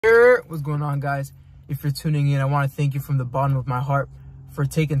What's going on, guys? If you're tuning in, I want to thank you from the bottom of my heart for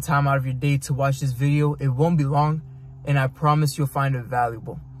taking time out of your day to watch this video. It won't be long, and I promise you'll find it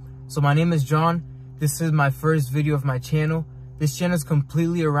valuable. So my name is John. This is my first video of my channel. This channel is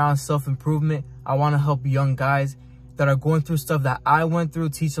completely around self-improvement. I want to help young guys that are going through stuff that I went through,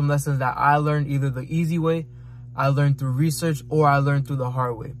 teach them lessons that I learned either the easy way, I learned through research, or I learned through the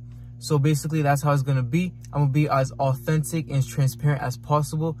hard way. So basically, that's how it's going to be. I'm going to be as authentic and as transparent as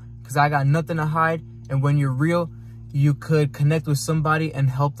possible because I got nothing to hide. And when you're real, you could connect with somebody and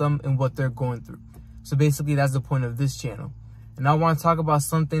help them in what they're going through. So basically, that's the point of this channel. And I want to talk about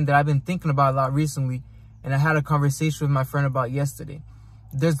something that I've been thinking about a lot recently, and I had a conversation with my friend about yesterday.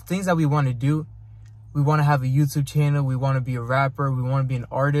 There's things that we want to do. We want to have a YouTube channel. We want to be a rapper. We want to be an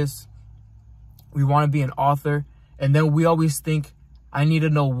artist. We want to be an author. And then we always think, I need to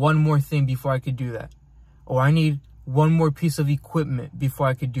know one more thing before I could do that. Or I need one more piece of equipment before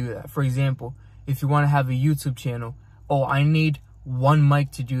I could do that. For example, if you want to have a YouTube channel, oh, I need one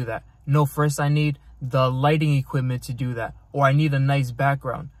mic to do that. No, first I need the lighting equipment to do that. Or I need a nice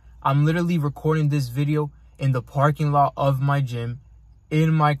background. I'm literally recording this video in the parking lot of my gym,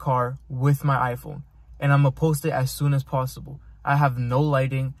 in my car, with my iPhone. And I'm going to post it as soon as possible. I have no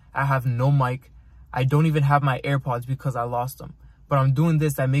lighting. I have no mic. I don't even have my AirPods because I lost them. But I'm doing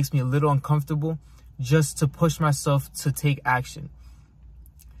this that makes me a little uncomfortable just to push myself to take action.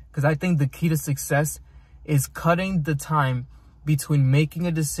 Because I think the key to success is cutting the time between making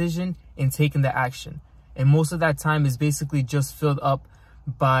a decision and taking the action. And most of that time is basically just filled up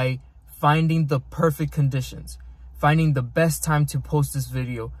by finding the perfect conditions, finding the best time to post this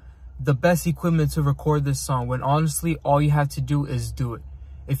video, the best equipment to record this song, when honestly, all you have to do is do it.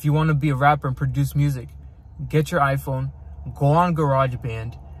 If you want to be a rapper and produce music, get your iPhone, go on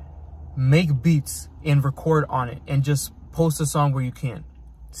GarageBand, make beats and record on it and just post a song where you can.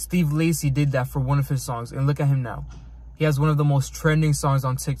 Steve Lacy did that for one of his songs, and look at him now. He has one of the most trending songs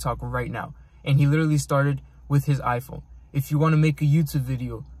on TikTok right now, and he literally started with his iPhone. If you want to make a YouTube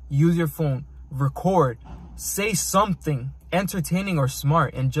video, use your phone, record, say something entertaining or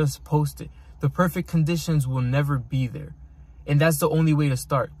smart, and just post it. The perfect conditions will never be there, and that's the only way to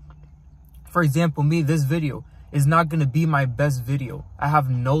start. For example, me, this video is not going to be my best video. I have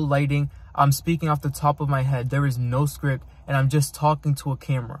no lighting. I'm speaking off the top of my head. There is no script, and I'm just talking to a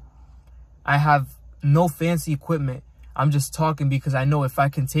camera. I have no fancy equipment. I'm just talking because I know if I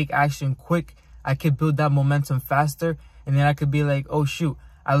can take action quick, I could build that momentum faster, and then I could be like, oh shoot,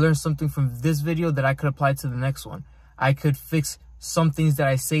 I learned something from this video that I could apply to the next one. I could fix some things that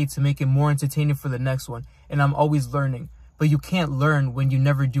I say to make it more entertaining for the next one, and I'm always learning. But you can't learn when you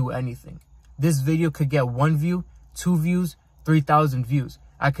never do anything. This video could get 1 view, 2 views, 3,000 views.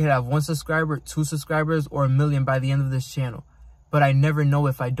 I could have 1 subscriber, 2 subscribers, or 1 million by the end of this channel. But I never know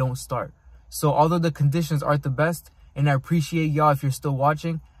if I don't start. So although the conditions aren't the best, and I appreciate y'all if you're still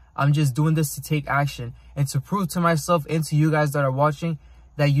watching, I'm just doing this to take action and to prove to myself and to you guys that are watching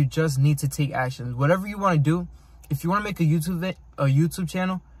that you just need to take action. Whatever you want to do, if you want to make a YouTube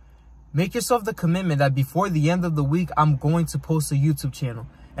channel, make yourself the commitment that before the end of the week, I'm going to post a YouTube channel.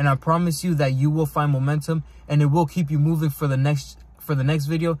 And I promise you that you will find momentum, and it will keep you moving for the next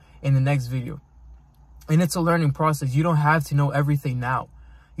video and the next video. And it's a learning process. You don't have to know everything now.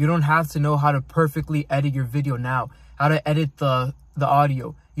 You don't have to know how to perfectly edit your video now, how to edit the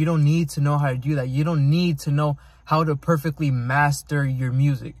audio. You don't need to know how to do that. You don't need to know how to perfectly master your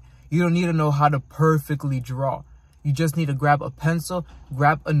music. You don't need to know how to perfectly draw. You just need to grab a pencil,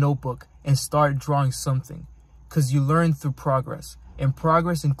 grab a notebook, and start drawing something. Because you learn through progress. And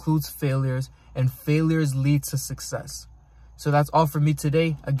progress includes failures, and failures lead to success. So that's all for me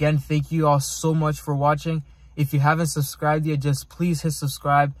today. Again, thank you all so much for watching. If you haven't subscribed yet, just please hit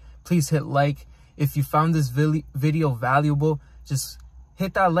subscribe. Please hit like. If you found this video valuable, just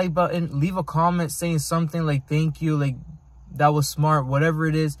hit that like button. Leave a comment saying something like thank you, like that was smart, whatever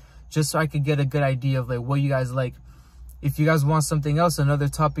it is, just so I could get a good idea of like what you guys like. If you guys want something else, another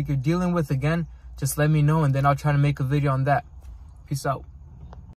topic you're dealing with, again, just let me know, and then I'll try to make a video on that. Peace out.